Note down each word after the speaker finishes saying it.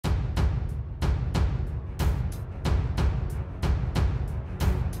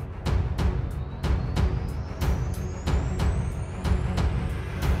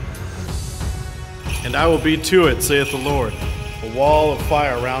and I will be to it, saith the Lord, a wall of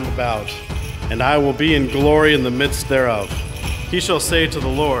fire round about, and I will be in glory in the midst thereof. He shall say to the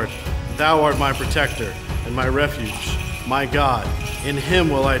Lord, Thou art my protector, and my refuge, my God, in him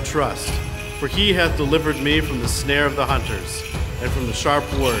will I trust. For he hath delivered me from the snare of the hunters, and from the sharp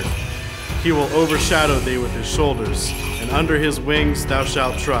word. He will overshadow thee with his shoulders, and under his wings thou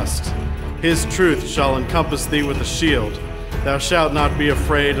shalt trust. His truth shall encompass thee with a shield. Thou shalt not be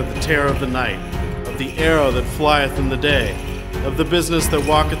afraid of the terror of the night, of the arrow that flieth in the day, of the business that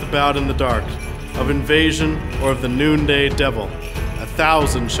walketh about in the dark, of invasion or of the noonday devil.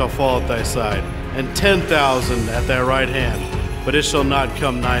 1,000 shall fall at thy side, and 10,000 at thy right hand, but it shall not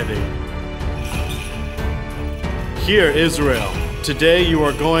come nigh thee. Hear, Israel, today you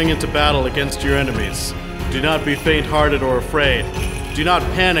are going into battle against your enemies. Do not be faint-hearted or afraid. Do not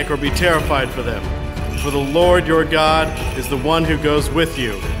panic or be terrified for them. For the Lord your God is the one who goes with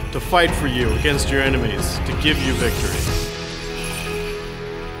you to fight for you against your enemies, to give you victory.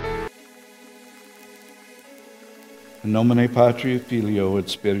 In nomine Patri, Filio, et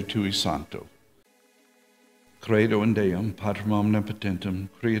Spiritui Sancto. Credo in Deum, Patrum omnipotentem,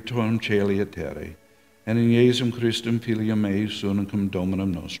 Creatorum caeli et terrae, and in Iesum Christum Filium eius unicum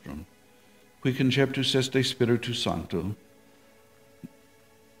Dominum nostrum, qui conceptus est Spiritu Sancto,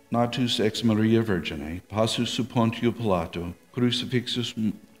 natus ex Maria Virgine, passus sub Pontio Pilato, crucifixus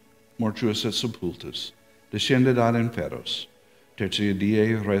mortuus et sepultus, descended ad inferos, tertia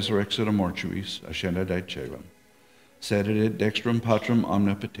die resurrexit a mortuis, ascended ad caelum, sedet et dextrum Patrum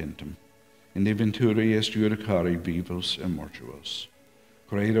omnipotentem, in venturi est judicari vivos et mortuos.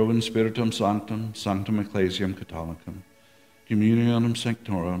 Credo in Spiritum Sanctum, Sanctum Ecclesiam Catholicum, Communionem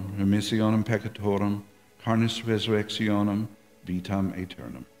Sanctorum, Remissionem Peccatorum, Carnis Resurrectionem, Vitam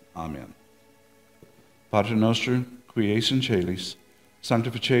Aeternam. Amen. Pater Noster, qui es in celis,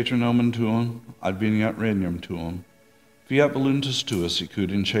 sanctificetur nomen tuum, adveniat regnum tuum, fiat voluntas tua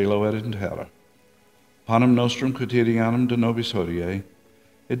sicut in caelo et in terra. Panem nostrum quotidianum de nobis hodie,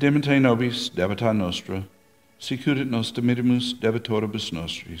 et dimitte nobis debita nostra, sicut et nos dimittimus debitoribus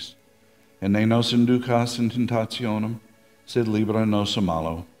nostris, et ne nos inducas in tentationem, sed libera nos a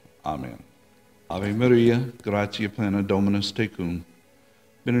malo. Amen. Ave Maria, gratia plena Dominus tecum,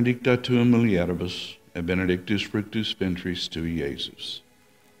 benedicta tu in mulieribus, et benedictus fructus ventris tui, Iesus.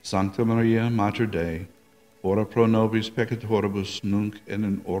 Sancta Maria, Mater Dei, ora pro nobis peccatoribus, nunc et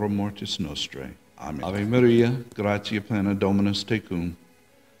in hora mortis nostrae. Amen. Ave Maria, gratia plena Dominus tecum,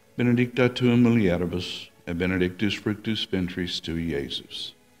 benedicta tu in mulieribus, et benedictus fructus ventris tui,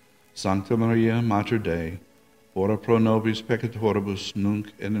 Iesus. Sancta Maria, Mater Dei, ora pro nobis peccatoribus, nunc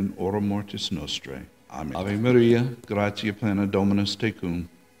et in hora mortis nostrae. Amen. Ave Maria, gratia plena Dominus tecum,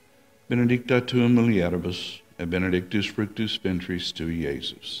 benedicta tu in mulieribus, et benedictus fructus ventris tui,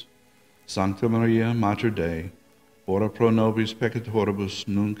 Iesus. Sancta Maria, Mater Dei, ora pro nobis peccatoribus,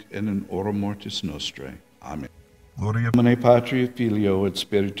 nunc et in hora mortis nostrae. Amen. Gloria Domini Patri, Filio, et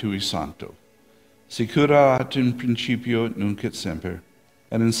Spiritui Sancto, sic erat in principio et nunc et semper,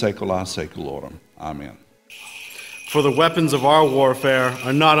 and in saecula saeculorum. Amen. For the weapons of our warfare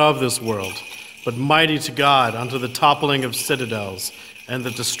are not of this world, but mighty to God unto the toppling of citadels and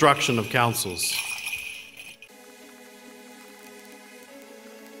the destruction of councils.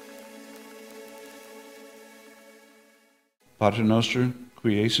 Pater Noster,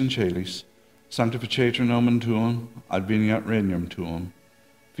 qui es in celis, sanctificetur nomen tuum, adveniat regnum tuum,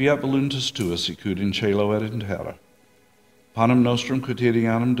 fiat voluntas tua sicut in caelo et in terra. Panem nostrum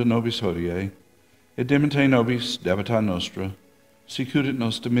quotidianum de nobis hodie, et dimitte nobis debita nostra, sicut et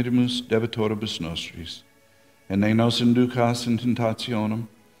nos dimittimus debitoribus nostris, et ne nos inducas in tentationem,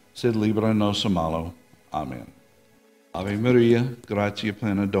 sed libera nos a malo. Amen. Ave Maria, gratia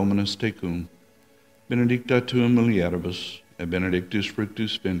plena Dominus tecum, benedicta tu in mulieribus, et benedictus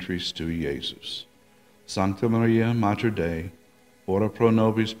fructus ventris tui, Iesus. Sancta Maria, Mater Dei, ora pro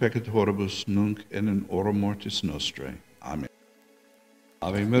nobis peccatoribus, nunc et in hora mortis nostrae. Amen.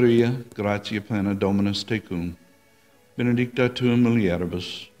 Ave Maria, gratia plena Dominus tecum, benedicta tu in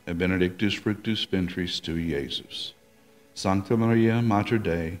mulieribus, et benedictus fructus ventris tui, Iesus. Sancta Maria, Mater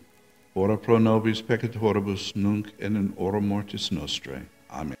Dei, ora pro nobis peccatoribus, nunc et in hora mortis nostrae.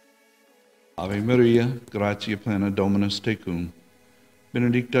 Amen. Ave Maria, gratia plena Dominus tecum,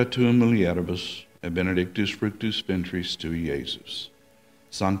 benedicta tu in mulieribus, et benedictus fructus ventris tui, Iesus.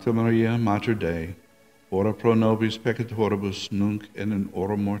 Sancta Maria, Mater Dei, ora pro nobis peccatoribus, nunc et in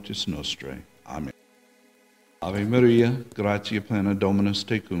hora mortis nostrae. Amen. Ave Maria, gratia plena Dominus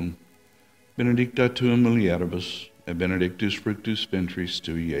tecum, benedicta tu in mulieribus, et benedictus fructus ventris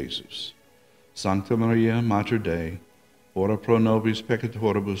tui, Iesus. Sancta Maria, Mater Dei, ora pro nobis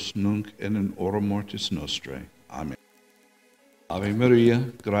peccatoribus nunc et in hora mortis nostrae. Amen. Ave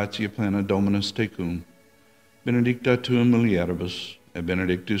Maria, gratia plena Dominus tecum, benedicta tu in mulieribus, et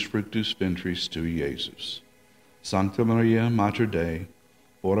benedictus fructus ventris tui, Iesus. Sancta Maria, Mater Dei,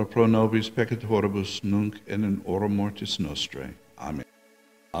 ora pro nobis peccatoribus nunc et in hora mortis nostrae. Amen.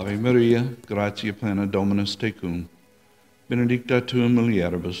 Ave Maria, gratia plena Dominus tecum, benedicta tu in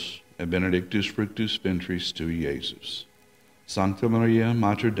mulieribus, et benedictus fructus ventris tui, Iesus. Sancta Maria,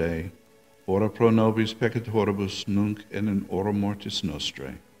 Mater Dei, ora pro nobis peccatoribus nunc et in hora mortis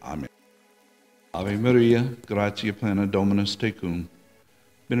nostrae. Amen. Ave Maria, gratia plena Dominus tecum,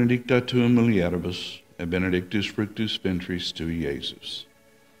 benedicta tu in mulieribus, et benedictus fructus ventris tui, Iesus.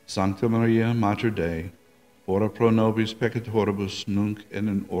 Sancta Maria, Mater Dei, ora pro nobis peccatoribus nunc et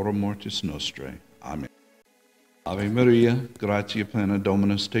in hora mortis nostrae. Amen. Ave Maria, gratia plena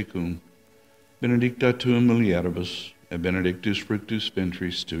Dominus tecum, benedicta tu in mulieribus, et benedictus fructus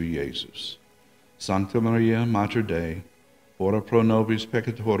ventris tui, Iesus. Sancta Maria, Mater Dei, ora pro nobis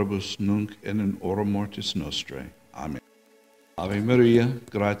peccatoribus nunc et in hora mortis nostrae. Amen. Ave Maria,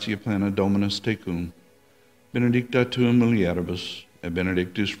 gratia plena Dominus tecum, benedicta tu in mulieribus, et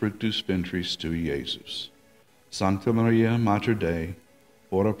benedictus fructus ventris tui, Iesus. Sancta Maria, Mater Dei,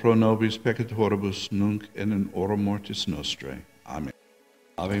 ora pro nobis peccatoribus nunc et in hora mortis nostrae. Amen.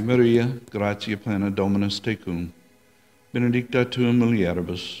 Ave Maria, gratia plena Dominus tecum, benedicta tu in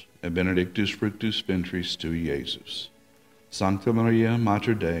mulieribus, et benedictus fructus ventris tui, Iesus. Sancta Maria,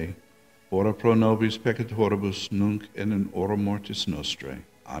 Mater Dei, ora pro nobis peccatoribus nunc et in hora mortis nostrae.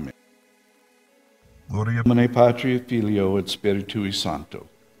 Amen. Gloria Patri et Filio et Spiritui Sancto,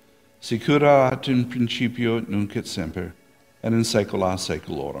 sic erat in principio et nunc et semper, et in saecula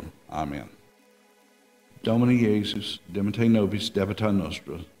saeculorum. Amen. Domini Iesus, demite nobis debita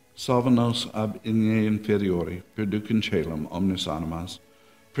nostra, salva nos ab igne inferiori, perducem caelum omnis animas,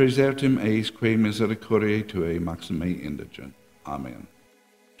 presertim eis quae misericordiae tuae maxime indigent. Amen.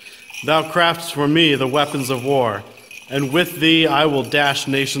 Thou craftest for me the weapons of war, and with thee I will dash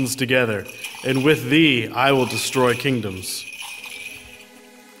nations together, and with thee I will destroy kingdoms.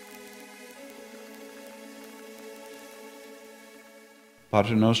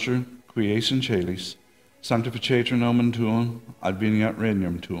 Pater noster, qui es in caelis, sanctificetur nomen tuum, adveniat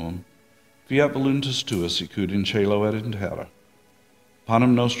regnum tuum, fiat voluntas tua sicut in caelo et in terra.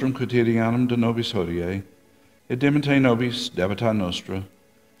 Panem nostrum quotidianum de nobis hodie, et dimite nobis debita nostra,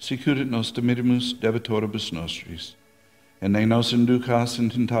 sicut et nos dimittimus debitoribus nostris, et ne nos inducas in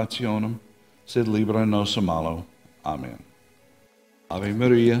tentationem, sed libera nos a malo. Amen. Ave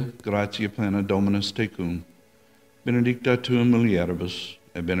Maria, gratia plena Dominus tecum, benedicta tu in mulieribus,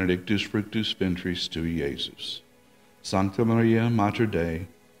 et benedictus fructus ventris tui, Iesus. Sancta Maria, Mater Dei,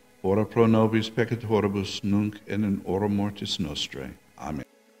 ora pro nobis peccatoribus nunc et in hora mortis nostrae. Amen.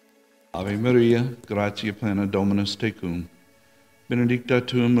 Ave Maria, gratia plena Dominus tecum, benedicta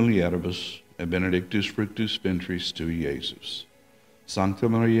tu in mulieribus, et benedictus fructus ventris tui, Iesus. Sancta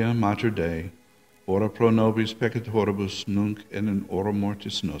Maria, Mater Dei, ora pro nobis peccatoribus nunc et in hora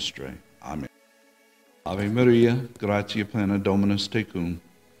mortis nostrae. Amen. Ave Maria, gratia plena Dominus tecum,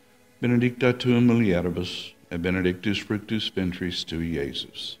 benedicta tu in mulieribus, et benedictus fructus ventris tui,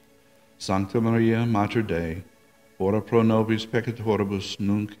 Iesus. Sancta Maria, Mater Dei, ora pro nobis peccatoribus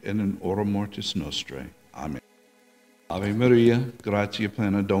nunc et in hora mortis nostrae. Amen. Ave Maria, gratia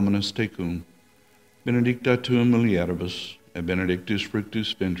plena Dominus tecum, benedicta tu in mulieribus, et benedictus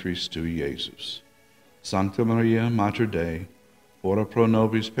fructus ventris tui, Iesus. Sancta Maria, Mater Dei, ora pro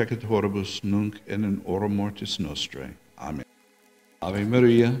nobis peccatoribus nunc et in hora mortis nostrae. Amen. Ave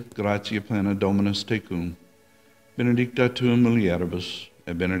Maria, gratia plena Dominus tecum, benedicta tu in mulieribus,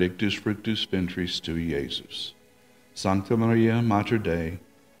 et benedictus fructus ventris tui, Iesus. Sancta Maria, Mater Dei,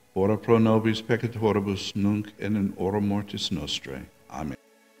 ora pro nobis peccatoribus nunc et in hora mortis nostrae. Amen.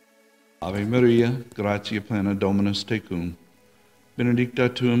 Ave Maria, gratia plena Dominus tecum, benedicta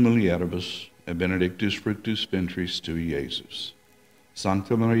tu in mulieribus, et benedictus fructus ventris tui, Iesus.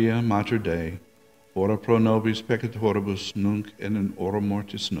 Sancta Maria, Mater Dei, ora pro nobis peccatoribus nunc et in hora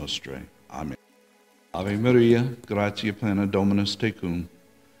mortis nostrae. Amen. Ave Maria, gratia plena Dominus tecum,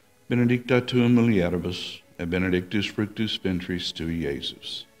 benedicta tu in mulieribus, et benedictus fructus ventris tui,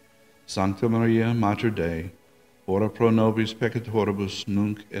 Iesus. Sancta Maria, Mater Dei, ora pro nobis peccatoribus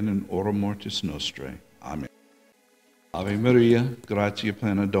nunc et in hora mortis nostrae. Amen. Ave Maria, gratia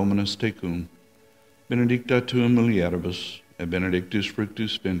plena Dominus tecum, benedicta tu in mulieribus, et benedictus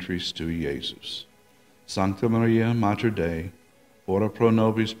fructus ventris tui, Iesus. Sancta Maria, Mater Dei, ora pro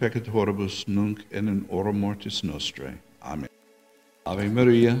nobis peccatoribus nunc et in hora mortis nostrae. Amen. Ave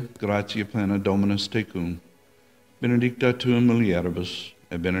Maria, gratia plena Dominus tecum, benedicta tu in mulieribus,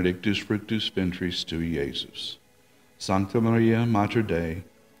 et benedictus fructus ventris tui, Iesus. Sancta Maria, Mater Dei,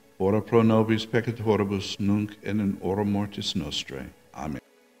 ora pro nobis peccatoribus, nunc et in hora mortis nostrae. Amen.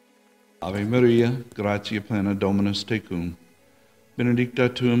 Ave Maria, gratia plena Dominus tecum, benedicta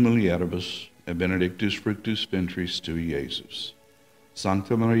tu in mulieribus, et benedictus fructus ventris tui, Iesus.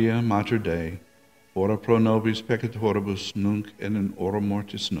 Sancta Maria, Mater Dei, ora pro nobis peccatoribus, nunc et in hora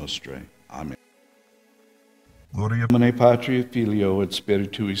mortis nostrae. Amen. Gloria Patri, Filio, et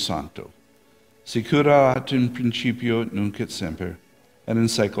Spiritui Sancto, sic erat in principio, et nunc et semper, et in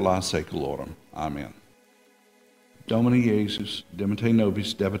saecula saeculorum. Amen. Domini Iesus, demite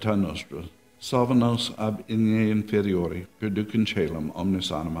nobis debita nostra, salva nos ab igne inferiori, perducem caelum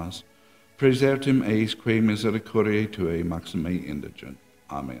omnes animas, praesertim eis quae misericordiae Tuae maxime indigent.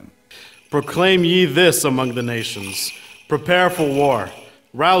 Amen. Proclaim ye this among the nations. Prepare for war.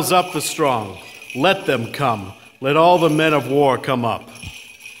 Rouse up the strong. Let them come. Let all the men of war come up.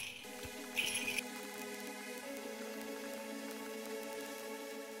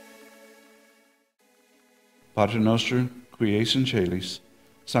 Pater noster, qui es in caelis,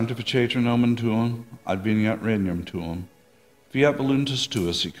 sanctificetur nomen tuum, adveniat regnum tuum, fiat voluntas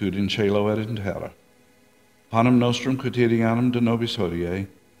tua sicut in caelo et in terra. Panem nostrum quotidianum de nobis hodie,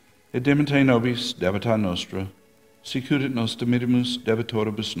 et dimite nobis debita nostra, sicut et nos dimittimus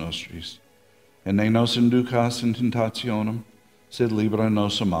debitoribus nostris, et ne nos inducas in tentationem, sed libera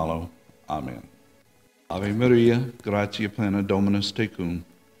nos a malo. Amen. Ave Maria, gratia plena Dominus tecum,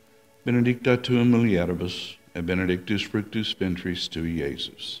 benedicta tu in mulieribus, et benedictus fructus ventris tui,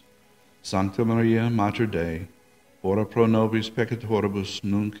 Iesus. Sancta Maria, Mater Dei, ora pro nobis peccatoribus,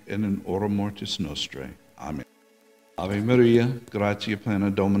 nunc et in hora mortis nostrae. Amen. Ave Maria, gratia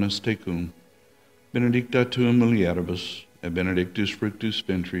plena Dominus tecum, benedicta tu in mulieribus, et benedictus fructus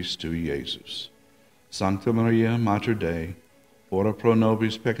ventris tui, Iesus. Sancta Maria, Mater Dei, ora pro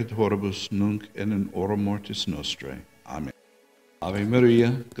nobis peccatoribus, nunc et in hora mortis nostrae. Amen. Ave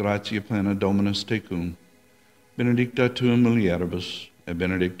Maria, gratia plena Dominus tecum, benedicta tu in mulieribus, et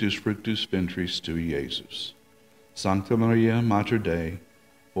benedictus fructus ventris tui, Iesus. Sancta Maria, Mater Dei,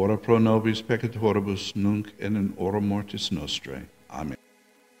 ora pro nobis peccatoribus, nunc et in hora mortis nostrae. Amen.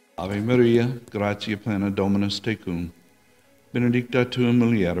 Ave Maria, gratia plena Dominus tecum, benedicta tu in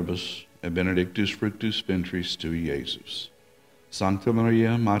mulieribus, et benedictus fructus ventris tui, Iesus. Sancta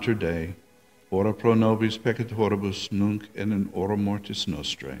Maria, Mater Dei, ora pro nobis peccatoribus, nunc et in hora mortis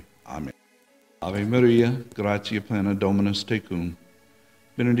nostrae. Amen. Ave Maria, gratia plena Dominus tecum,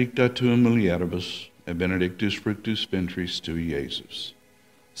 benedicta tu in mulieribus, et benedictus fructus ventris tui, Iesus.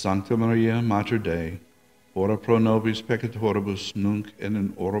 Sancta Maria, Mater Dei, ora pro nobis peccatoribus, nunc et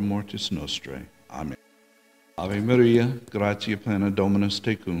in hora mortis nostrae. Amen. Ave Maria, gratia plena Dominus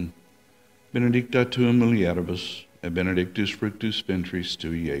tecum, benedicta tu in mulieribus, et benedictus fructus ventris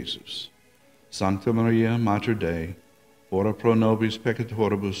tui, Iesus. Sancta Maria, Mater Dei, ora pro nobis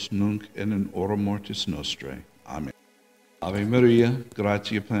peccatoribus, nunc et in hora mortis nostrae. Amen. Ave Maria,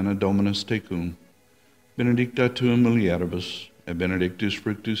 gratia plena Dominus tecum, benedicta tu in mulieribus, et benedictus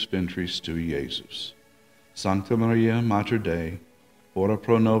fructus ventris tui, Iesus. Sancta Maria, Mater Dei, ora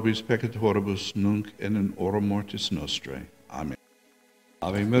pro nobis peccatoribus, nunc et in hora mortis nostrae. Amen.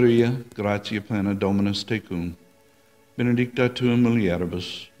 Ave Maria, gratia plena Dominus tecum, benedicta tu in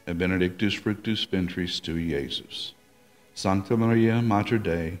mulieribus, et benedictus fructus ventris tui, Iesus. Sancta Maria, Mater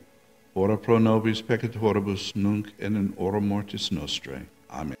Dei, ora pro nobis peccatoribus, nunc et in hora mortis nostrae.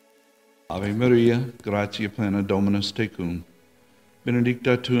 Amen. Ave Maria, gratia plena Dominus tecum,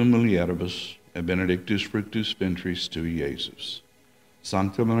 benedicta tu in mulieribus, et benedictus fructus ventris tui, Iesus.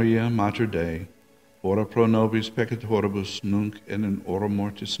 Sancta Maria, Mater Dei, ora pro nobis peccatoribus, nunc et in hora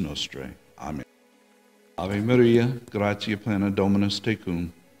mortis nostrae. Amen. Ave Maria, gratia plena Dominus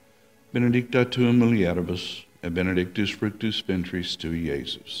tecum, benedicta tu in mulieribus, et benedictus fructus ventris tui,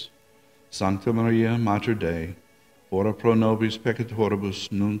 Iesus. Sancta Maria, Mater Dei, ora pro nobis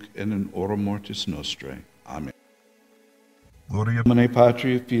peccatoribus, nunc et in hora mortis nostrae. Amen. Gloria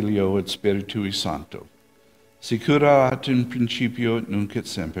Patri, Filio, et Spiritui Sancto, sic erat in principio, et nunc et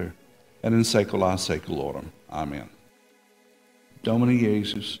semper, et in saecula saeculorum. Amen. Domini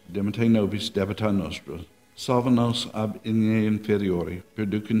Iesus, demite nobis debita nostra, salva nos ab igne inferiori,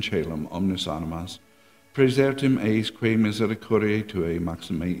 perducem caelum omnes animas, praesertim eis quae misericordiae Tuae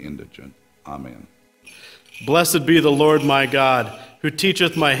maxime indigent. Amen. Blessed be the Lord my God, who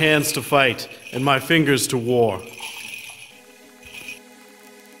teacheth my hands to fight and my fingers to war.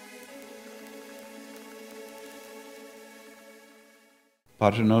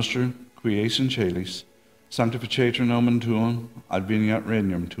 Pater noster, qui es in caelis, sanctificetur nomen tuum, adveniat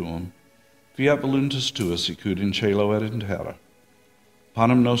regnum tuum, fiat voluntas tua sicut in cielo et in terra.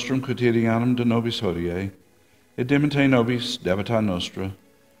 Panem nostrum quotidianum de nobis hodie, et dimitte nobis debita nostra,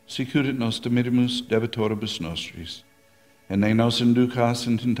 sicut et nos dimittimus debitoribus nostris, et ne nos inducas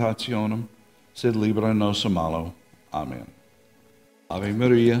in tentationem, sed libera nos a malo. Amen. Ave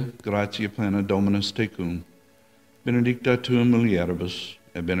Maria, gratia plena Dominus tecum, benedicta tu in mulieribus,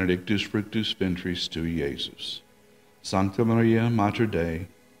 et benedictus fructus ventris tui, Iesus. Sancta Maria, Mater Dei,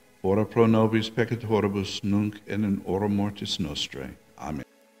 ora pro nobis peccatoribus nunc et in hora mortis nostrae. Amen.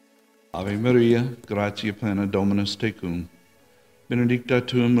 Ave Maria, gratia plena Dominus tecum, benedicta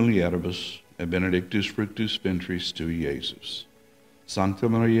tu in mulieribus, et benedictus fructus ventris tui, Iesus. Sancta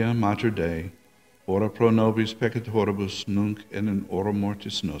Maria, Mater Dei, ora pro nobis peccatoribus nunc et in hora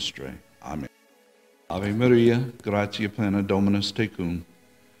mortis nostrae. Amen. Ave Maria, gratia plena Dominus tecum,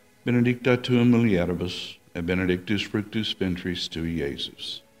 benedicta tu in mulieribus, et benedictus fructus ventris tui,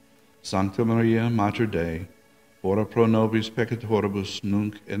 Iesus. Sancta Maria, Mater Dei, ora pro nobis peccatoribus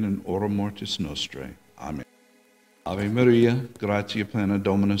nunc et in hora mortis nostrae. Amen. Ave Maria, gratia plena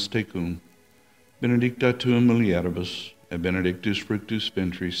Dominus tecum, benedicta tu in mulieribus, et benedictus fructus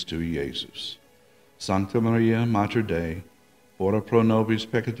ventris tui, Iesus. Sancta Maria, Mater Dei, ora pro nobis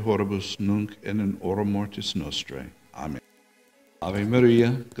peccatoribus nunc et in hora mortis nostrae. Amen. Ave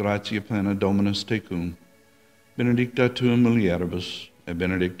Maria, gratia plena Dominus tecum, benedicta tu in mulieribus, et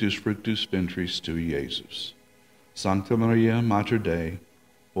benedictus fructus ventris tui, Iesus. Sancta Maria, Mater Dei,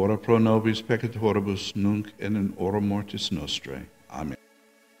 ora pro nobis peccatoribus nunc et in hora mortis nostrae. Amen.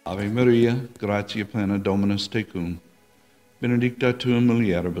 Ave Maria, gratia plena Dominus tecum, benedicta tu in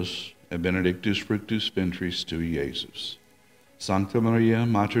mulieribus, et benedictus fructus ventris tui, Iesus. Sancta Maria,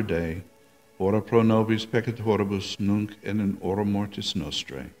 Mater Dei, ora pro nobis peccatoribus nunc et in hora mortis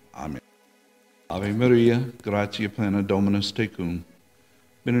nostrae. Amen. Ave Maria, gratia plena Dominus tecum,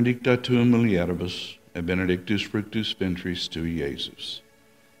 benedicta tu in mulieribus, et benedictus fructus ventris tui, Iesus.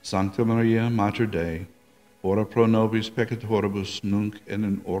 Sancta Maria, Mater Dei, ora pro nobis peccatoribus nunc et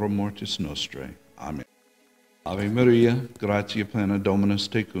in hora mortis nostrae. Amen. Ave Maria, gratia plena Dominus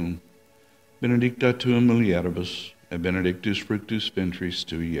tecum, benedicta tu in mulieribus, et benedictus fructus ventris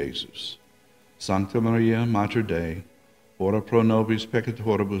tui, Iesus. Sancta Maria, Mater Dei, ora pro nobis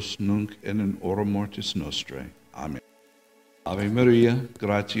peccatoribus nunc et in hora mortis nostrae. Amen. Ave Maria,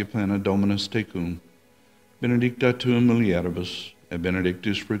 gratia plena Dominus tecum, benedicta tu in mulieribus, et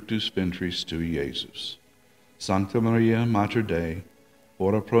benedictus fructus ventris tui, Iesus. Sancta Maria, Mater Dei,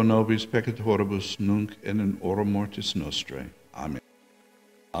 ora pro nobis peccatoribus nunc et in hora mortis nostrae. Amen.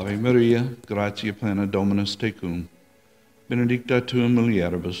 Ave Maria, gratia plena Dominus tecum, benedicta tu in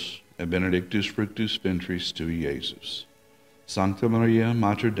mulieribus, et benedictus fructus ventris tui, Iesus. Sancta Maria,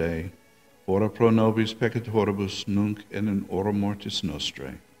 Mater Dei, ora pro nobis peccatoribus nunc et in hora mortis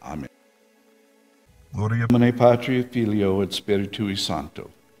nostrae. Amen. Gloria Domini Patri et Filio et Spiritui Sancto,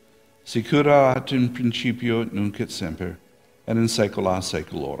 sic erat in principio et nunc et semper, et in saecula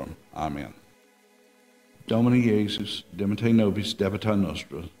saeculorum. Amen. Domini Iesus, dimitte nobis debita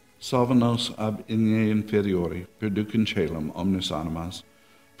nostra, salva nos ab igne inferiori, perducem caelum omnis animas,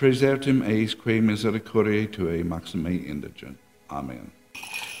 praesertim eis quae misericordiae tuae maxime indigent. Amen.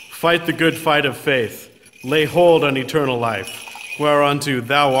 Fight the good fight of faith. Lay hold on eternal life, whereunto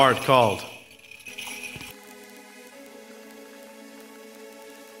thou art called.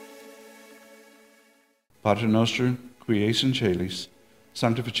 Pater noster, qui es in caelis,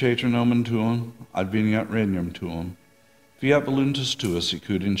 sanctificetur nomen tuum, adveniat regnum tuum, fiat voluntas tua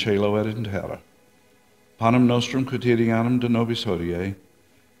sicut in cielo et in terra. Panem nostrum quotidianum de nobis hodie,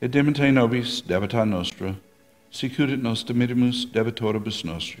 et dimitte nobis debita nostra, sicut et nos dimittimus debitoribus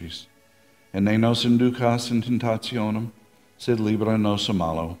nostris, et ne nos inducas in tentationem, sed libera nos a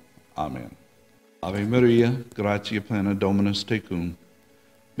malo. Amen. Ave Maria, gratia plena Dominus tecum,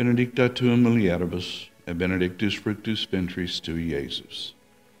 benedicta tu in mulieribus, et benedictus fructus ventris tui, Iesus.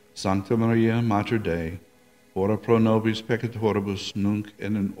 Sancta Maria, Mater Dei, ora pro nobis peccatoribus nunc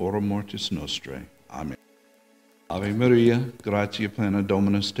et in hora mortis nostrae. Amen. Ave Maria, gratia plena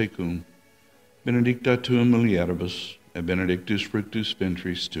Dominus tecum, benedicta tu in mulieribus, et benedictus fructus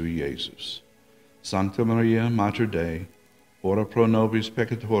ventris tui, Iesus. Sancta Maria, Mater Dei, ora pro nobis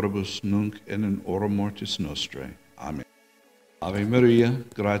peccatoribus nunc et in hora mortis nostrae. Amen. Ave Maria,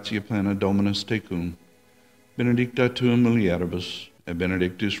 gratia plena Dominus tecum, benedicta tu in mulieribus, et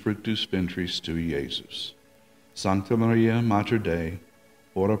benedictus fructus ventris tui, Iesus. Sancta Maria, Mater Dei,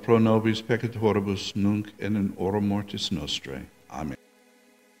 ora pro nobis peccatoribus nunc et in hora mortis nostrae. Amen.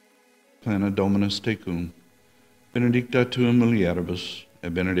 Plena Dominus tecum, benedicta tu in mulieribus,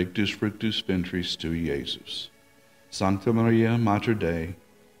 et benedictus fructus ventris tui, Iesus. Sancta Maria, Mater Dei,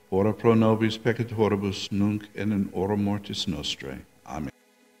 ora pro nobis peccatoribus, nunc et in hora mortis nostrae. Amen.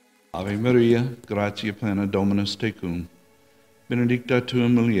 Ave Maria, gratia plena Dominus tecum, benedicta tu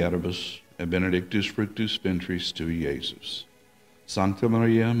in mulieribus, et benedictus fructus ventris tui, Iesus. Sancta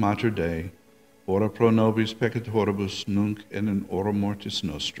Maria, Mater Dei, ora pro nobis peccatoribus, nunc et in hora mortis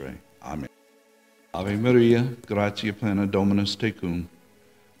nostrae. Amen. Ave Maria, gratia plena Dominus tecum,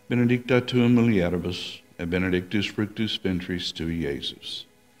 benedicta tu in mulieribus, et benedictus fructus ventris tui, Iesus.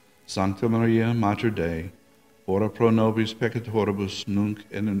 Sancta Maria, Mater Dei, ora pro nobis peccatoribus, nunc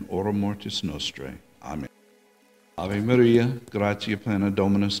et in hora mortis nostrae. Amen. Ave Maria, gratia plena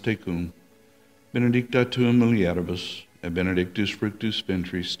Dominus tecum, benedicta tu in mulieribus, et benedictus fructus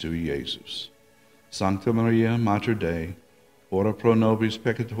ventris tui, Iesus. Sancta Maria, Mater Dei, ora pro nobis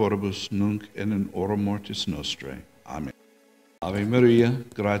peccatoribus, nunc et in hora mortis nostrae. Amen. Ave Maria,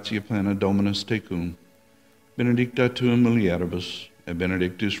 gratia plena Dominus tecum, benedicta tu in mulieribus, et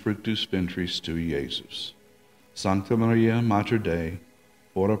benedictus fructus ventris tui, Iesus. Sancta Maria, Mater Dei,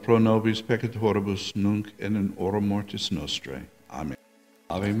 ora pro nobis peccatoribus, nunc et in hora mortis nostrae. Amen.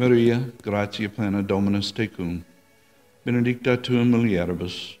 Ave Maria, gratia plena Dominus tecum, benedicta tu in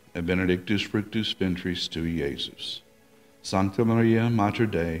mulieribus, et benedictus fructus ventris tui, Iesus. Sancta Maria, Mater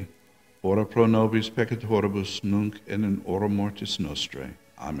Dei, ora pro nobis peccatoribus, nunc et in hora mortis nostrae.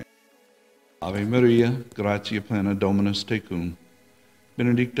 Amen. Ave Maria, gratia plena Dominus tecum,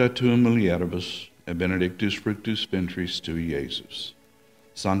 benedicta tu in mulieribus, et benedictus fructus ventris tui, Iesus.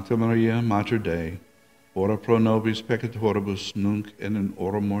 Sancta Maria, Mater Dei, ora pro nobis peccatoribus, nunc et in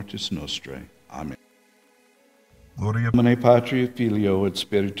hora mortis nostrae. Amen. Gloria Domini Patri et Filio et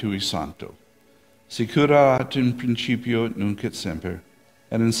Spiritui Sancto, sicura at in principio et nunc et semper,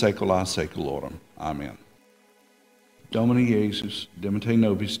 et in saecula saeculorum. Amen. Domini Iesus, demite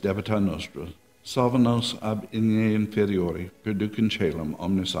nobis debita nostra, salva nos ab igne inferiori, perducem caelum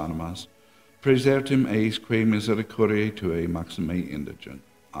omnis animas, praesertim eis quae misericordiae tuae maxime indigent.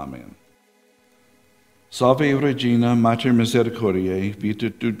 Amen. Salve Regina, Mater Misericordiae, vita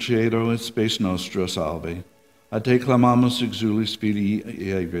dulcedo et spes nostra salve. Ad te clamamus exulis filii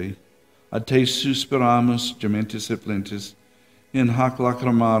Eve, ad te suspiramus gementis et plentis, in hac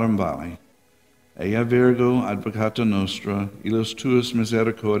lacrimarum vale. Ea Virgo, advocata nostra, illos tuus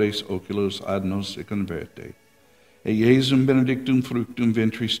misericordes oculos ad nos converte. E Iesum benedictum fructum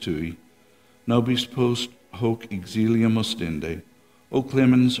ventris tui, nobis post hoc exilium ostende, O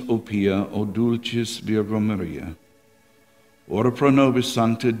clemens, O pia, O dulcis Virgo Maria. Ora pro nobis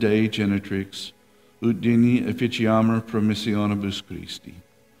sancta Dei genitrix, ut digni efficiamur promissionibus Christi.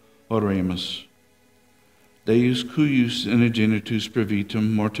 Oremus. Deus cuius inagenitus per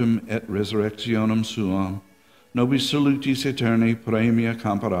vitam mortem et resurrectionem suam, nobis salutis aeternae praemia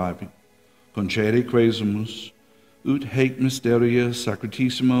comparabit, concede quesumus, ut haec mysteria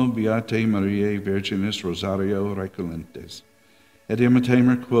sacratissimo Beatae Mariae Virginis Rosario recolentes, et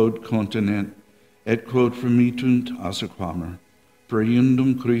imitamer quod continent, et quod formitunt assequamer, per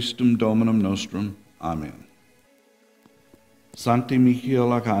iundum Christum Dominum nostrum. Amen. Sancti Michael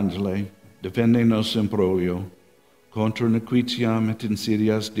Arcangele, defende nos in proio, contra nequitiam et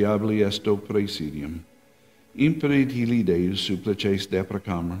insidias diaboli esto praesidium. Imperit hili Deus supplices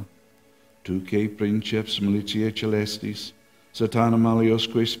deprecamur, tuque princeps militiae celestis, satanam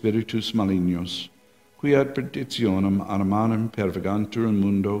aliosque spiritus malignos, qui ad perditionem animanem pervegantur in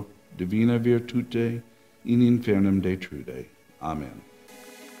mundo, divina virtute in infernum detrude. Amen.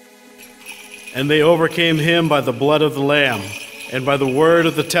 And they overcame him by the blood of the Lamb, and by the word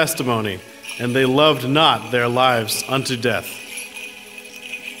of the testimony, and they loved not their lives unto death.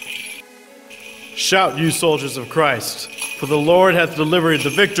 Shout, you soldiers of Christ, for the Lord hath delivered the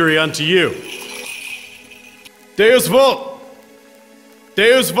victory unto you. Deus vult!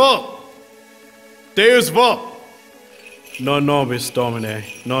 Deus vult! Deus vult! Non nobis, Domine,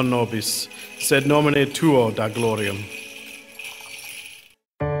 non nobis, sed nomine tuo da gloriam.